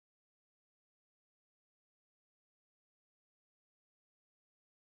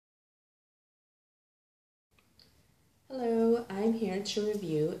Hello, I'm here to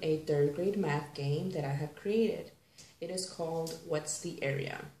review a third grade math game that I have created. It is called What's the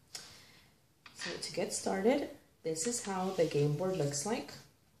Area? So to get started, this is how the game board looks like.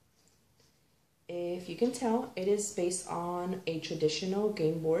 If you can tell, it is based on a traditional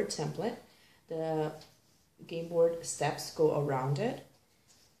game board template. The game board steps go around it.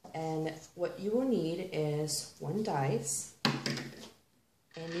 And what you will need is one dice,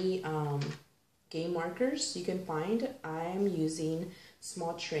 any game markers you can find. I am using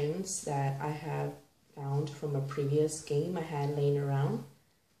small trains that I have found from a previous game I had laying around.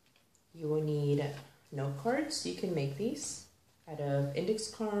 You will need note cards. You can make these out of index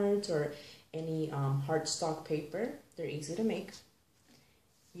cards or any hard stock paper. They're easy to make.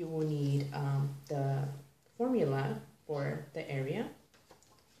 You will need the formula for the area,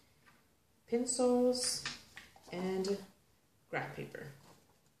 pencils, and graph paper.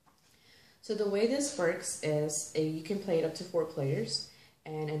 So the way this works is you can play it up to 4 players,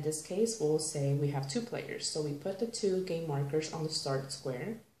 and in this case we'll say we have 2 players. So we put the 2 game markers on the start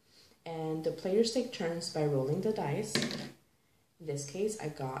square, and the players take turns by rolling the dice. In this case I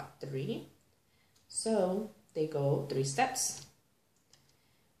got 3, so they go 3 steps.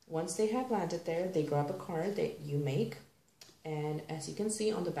 Once they have landed there, they grab a card that you make, and as you can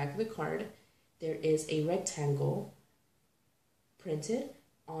see on the back of the card, there is a rectangle printed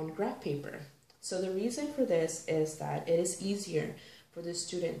on graph paper. So the reason for this is that it is easier for the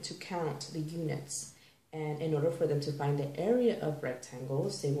student to count the units, and in order for them to find the area of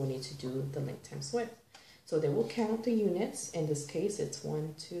rectangles, they will need to do the length times width. So they will count the units. In this case, it's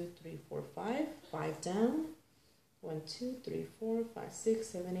 1, 2, 3, 4, 5 down, 1, 2, 3, 4, 5, 6,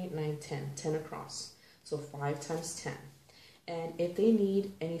 7, 8, 9, 10 across. So 5 times 10. And if they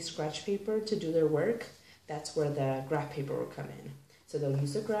need any scratch paper to do their work, that's where the graph paper will come in. So they'll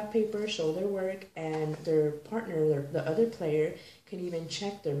use the graph paper, show their work, and their partner, the other player, can even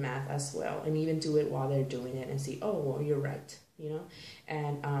check their math as well, and even do it while they're doing it and see, oh, well, you're right, you know?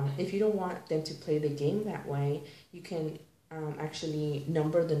 And if you don't want them to play the game that way, you can actually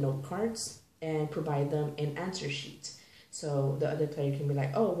number the note cards and provide them an answer sheet. So the other player can be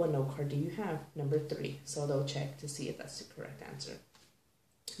like, oh, what note card do you have? Number 3. So they'll check to see if that's the correct answer.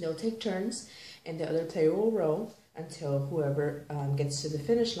 They'll take turns, and the other player will roll until whoever gets to the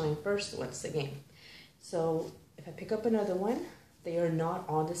finish line first wins the game. So if I pick up another one, they are not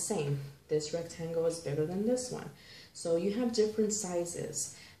all the same. This rectangle is bigger than this one. So you have different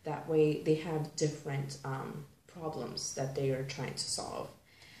sizes. That way they have different problems that they are trying to solve.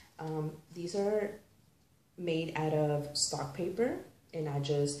 These are made out of stock paper, and I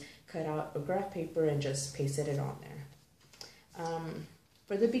just cut out a graph paper and just pasted it on there.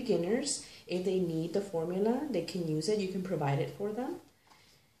 For the beginners, if they need the formula, they can use it. You can provide it for them.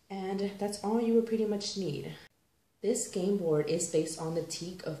 And that's all you would pretty much need. This game board is based on the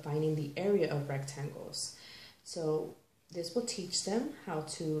technique of finding the area of rectangles. So this will teach them how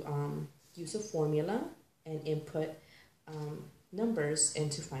to use a formula and input numbers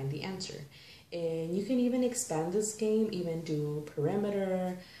and to find the answer. And you can even expand this game, even do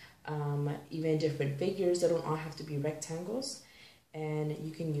perimeter, even different figures that don't all have to be rectangles. And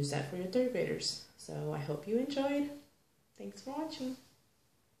you can use that for your third graders. So I hope you enjoyed. Thanks for watching.